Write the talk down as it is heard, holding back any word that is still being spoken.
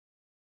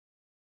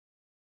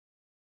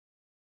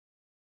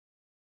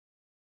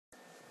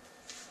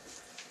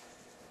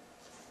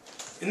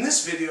In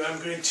this video, I'm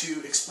going to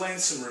explain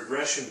some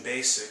regression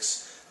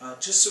basics,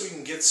 just so we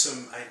can get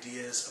some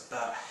ideas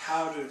about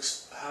how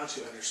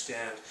to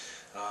understand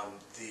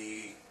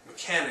the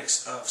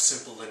mechanics of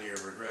simple linear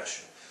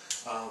regression.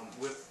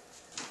 With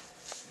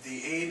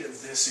the aid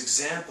of this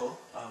example,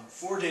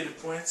 4 data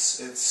points.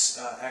 It's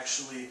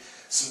actually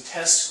some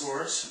test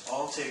scores,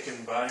 all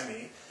taken by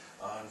me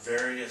on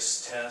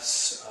various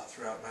tests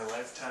throughout my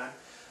lifetime.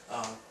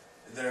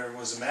 There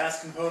was a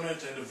math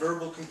component and a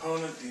verbal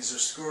component. These are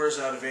scores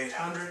out of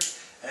 800,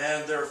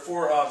 and there are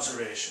 4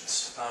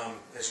 observations.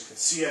 As you can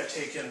see, I've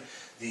taken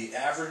the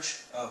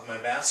average of my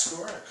math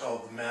score. I call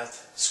the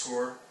math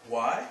score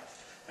Y.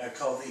 I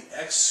call the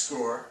X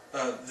score,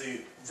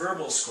 the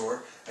verbal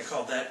score, I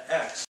call that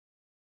X.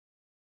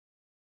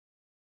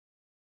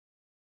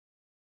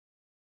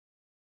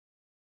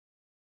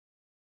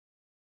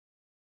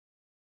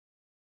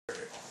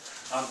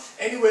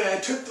 Anyway, I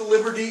took the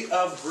liberty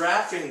of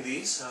graphing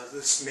these.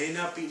 This may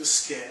not be to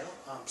scale,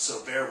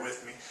 so bear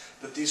with me.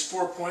 But these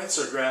 4 points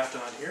are graphed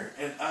on here,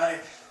 and I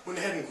went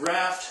ahead and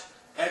graphed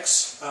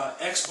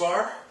X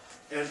bar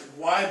and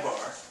Y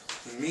bar,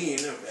 the mean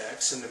of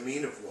X and the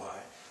mean of Y,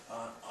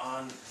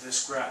 on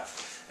this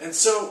graph. And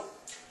so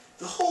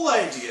the whole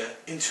idea,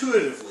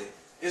 intuitively,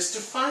 is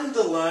to find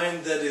the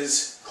line that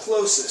is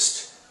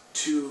closest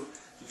to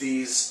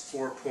these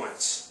 4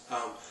 points.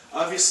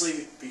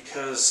 Obviously,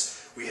 because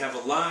we have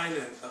a line,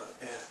 and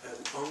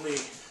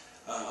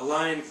a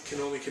line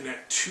can only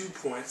connect 2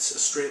 points. A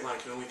straight line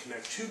can only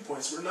connect 2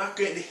 points. We're not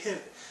going to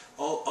hit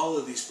all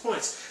of these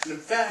points. And in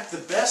fact, the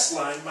best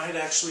line might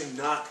actually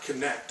not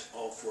connect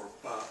all 4.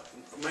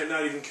 Might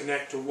not even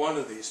connect to one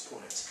of these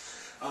points.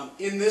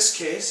 In this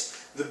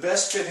case, the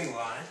best fitting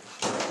line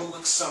will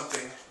look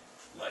something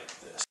like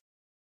this.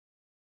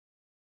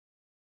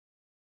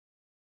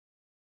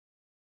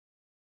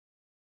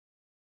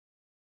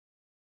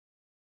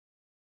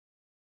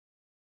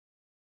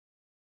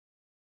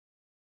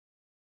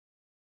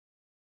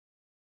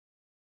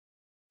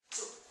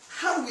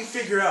 How do we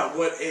figure out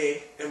what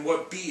A and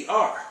what B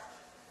are?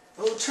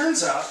 Well, it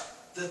turns out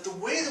that the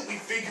way that we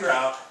figure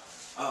out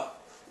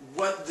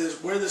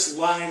where this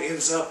line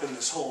ends up in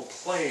this whole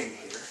plane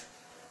here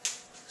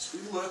is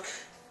we look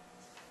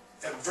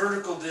at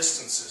vertical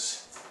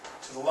distances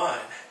to the line.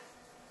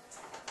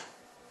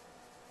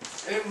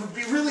 And it would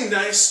be really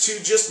nice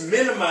to just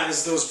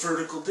minimize those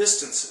vertical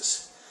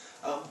distances.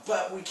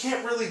 But we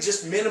can't really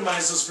just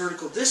minimize those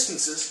vertical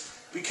distances,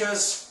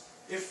 because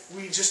if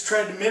we just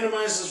tried to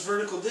minimize those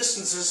vertical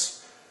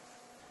distances,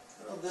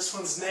 well, this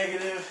one's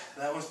negative,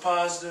 that one's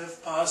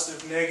positive,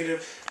 positive,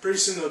 negative. Pretty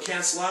soon they'll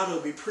cancel out.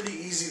 It'll be pretty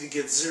easy to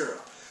get 0.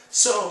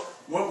 So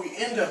what we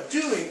end up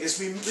doing is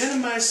we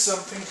minimize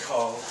something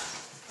called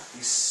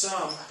the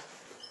sum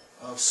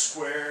of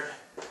squared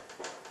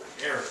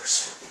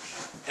errors,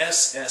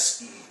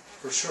 SSE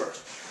for short.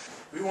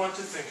 We want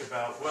to think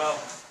about, well,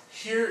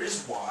 here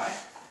is Y.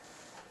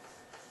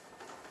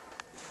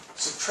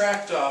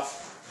 Subtract off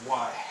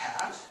Y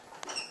hat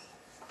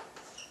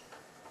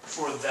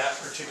for that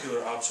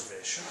particular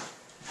observation,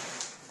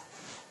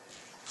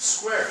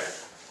 square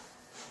it,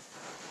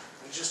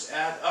 and just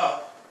add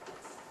up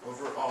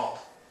over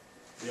all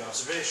the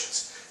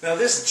observations. Now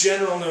this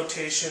general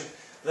notation,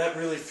 that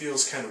really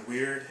feels kind of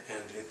weird,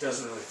 and it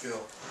doesn't really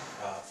feel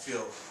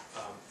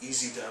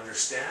easy to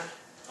understand.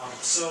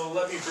 So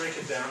let me break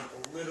it down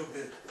a little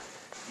bit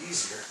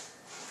easier.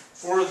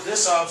 For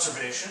this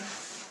observation,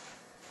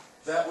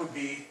 that would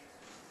be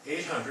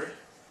 800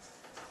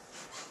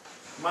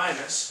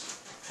 minus,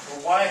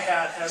 well, Y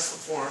hat has the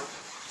form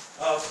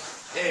of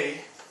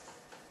A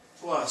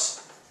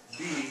plus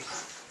B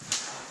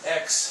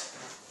X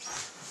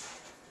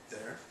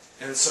there.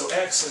 And so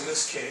X in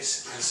this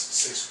case is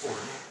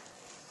 640.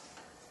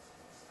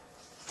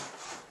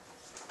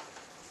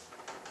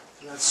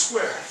 And that's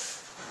squared.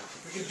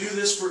 We can do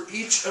this for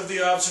each of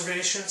the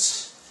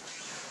observations.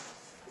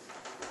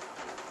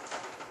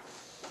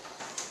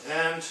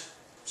 And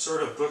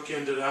sort of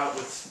bookend it out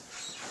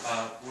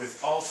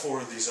with all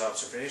 4 of these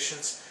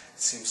observations.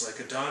 It seems like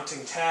a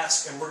daunting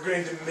task, and we're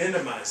going to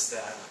minimize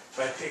that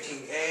by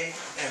picking A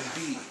and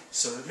B,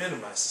 so it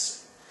minimizes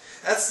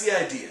it. That's the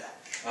idea.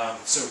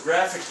 So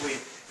graphically,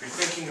 if you're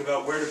thinking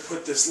about where to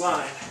put this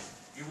line,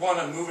 you want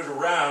to move it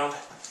around,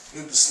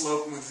 move the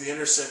slope, move the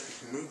intercept. You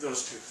can move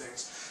those 2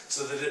 things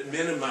so that it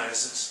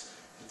minimizes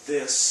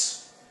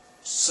this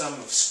sum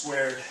of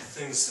squared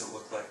things that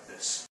look like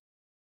this.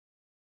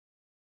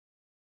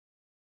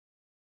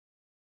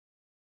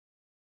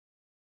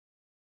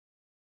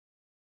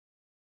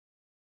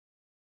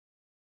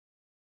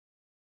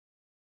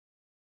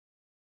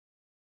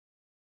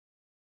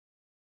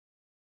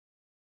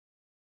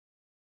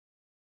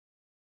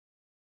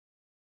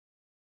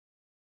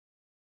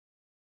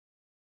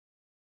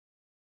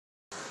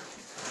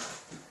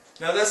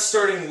 Now that's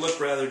starting to look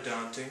rather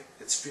daunting.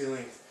 It's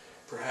feeling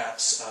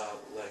perhaps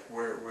like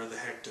where the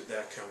heck did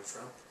that come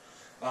from?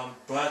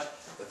 But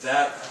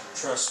that,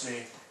 trust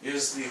me,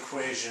 is the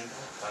equation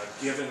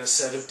given a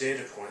set of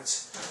data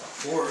points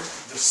for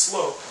the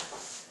slope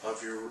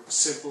of your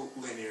simple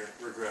linear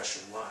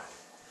regression line.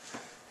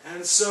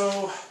 And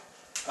so,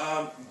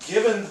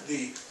 given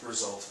the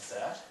result of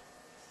that,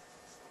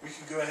 we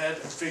can go ahead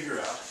and figure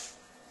out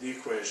the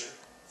equation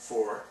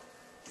for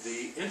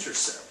the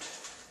intercept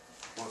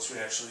once we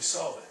actually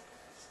solve it.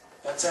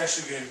 That's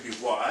actually going to be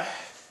y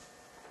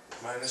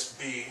minus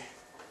b,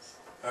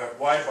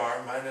 y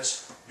bar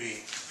minus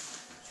b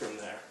from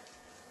there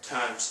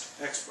times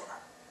x bar.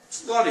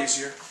 It's a lot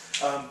easier,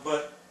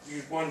 but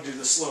you'd want to do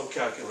the slope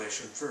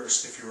calculation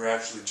first if you were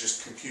actually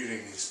just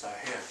computing these by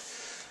hand.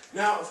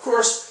 Now, of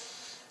course,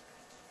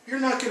 you're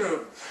not going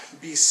to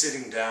be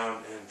sitting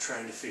down and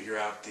trying to figure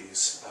out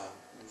these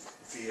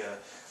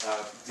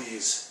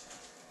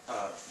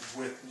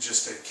with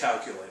just a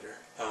calculator.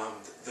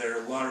 There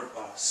are a lot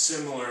of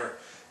similar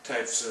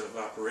types of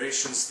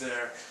operations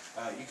there.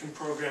 You can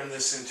program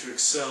this into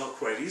Excel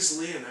quite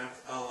easily, and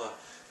I'll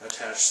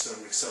attach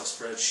some Excel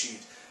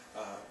spreadsheets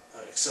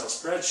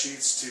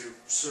to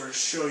sort of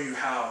show you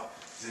how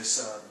this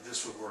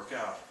would work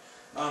out.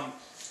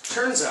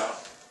 Turns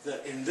out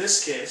that in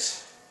this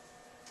case,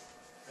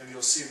 and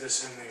you'll see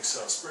this in the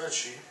Excel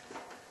spreadsheet,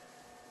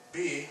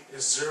 B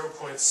is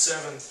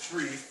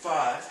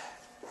 0.735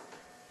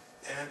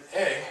 and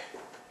A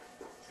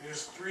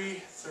is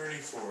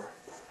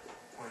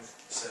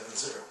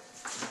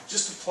 334.70.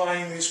 Just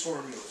applying these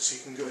formulas. You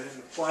can go ahead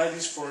and apply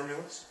these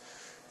formulas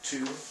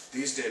to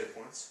these data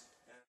points.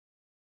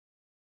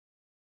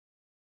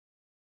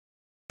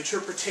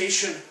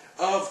 Interpretation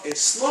of a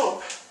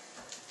slope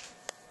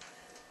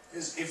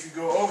is if you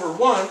go over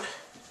 1,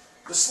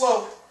 the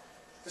slope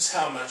is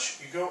how much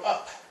you go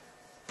up.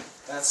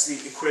 That's the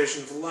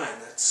equation of the line.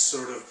 That's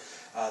sort of,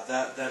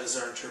 that is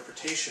our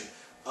interpretation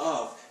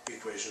of the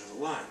equation of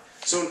the line.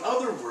 So in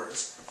other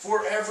words,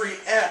 for every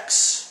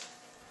x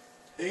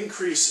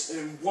increase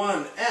in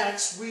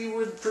 1x, we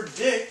would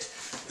predict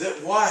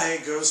that y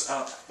goes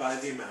up by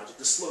the amount of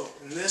the slope.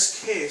 In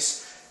this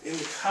case, in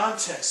the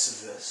context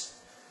of this,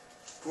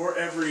 for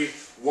every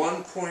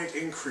 1 point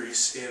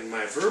increase in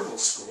my verbal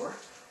score,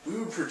 we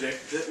would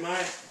predict that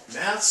my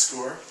math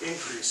score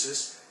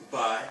increases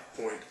by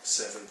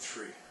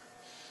 0.73.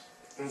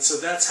 And so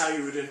that's how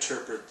you would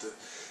interpret the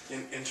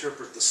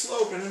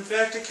slope. And in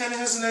fact, it kind of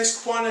has a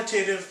nice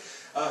quantitative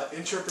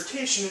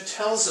interpretation. It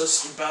tells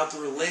us about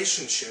the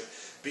relationship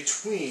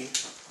between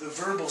the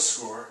verbal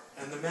score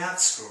and the math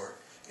score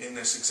in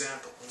this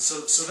example. And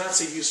so that's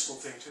a useful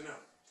thing to know.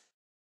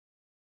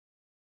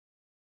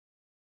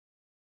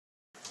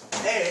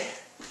 A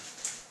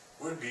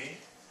would be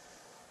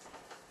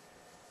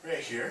right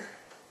here.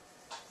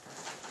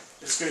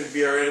 It's going to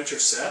be our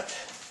intercept,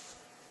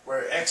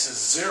 where x is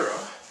 0.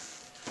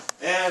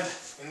 And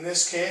in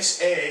this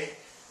case, A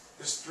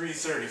is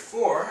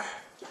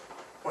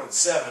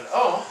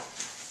 334.70.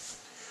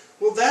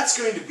 Well, that's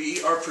going to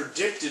be our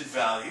predicted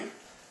value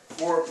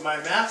for my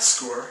math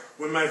score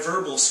when my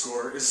verbal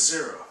score is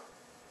 0.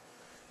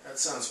 That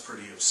sounds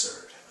pretty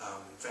absurd.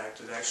 In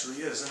fact, it actually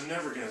is. I'm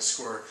never going to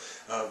score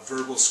a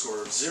verbal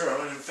score of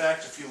 0. And in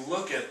fact, if you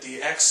look at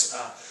the x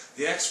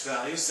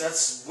values,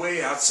 that's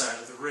way outside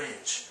of the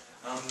range.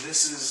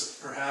 This is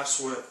perhaps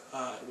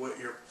what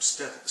your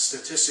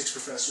statistics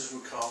professors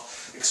would call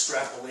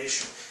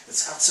extrapolation.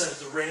 It's outside of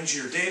the range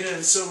of your data,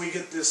 and so we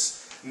get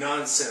this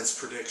nonsense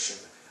prediction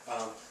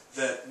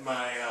that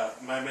my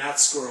math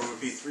score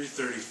would be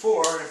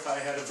 334 if I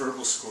had a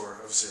verbal score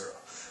of 0.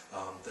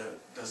 That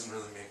doesn't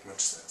really make much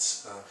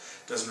sense.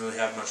 Doesn't really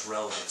have much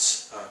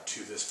relevance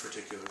to this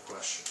particular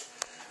question.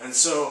 And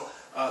so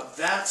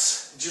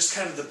that's just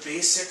kind of the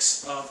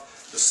basics of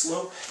the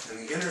slope and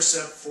the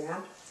intercept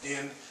form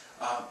in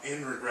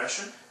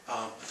regression,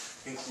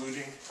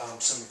 including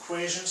some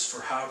equations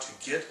for how to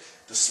get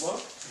the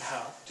slope and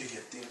how to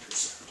get the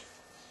intercept.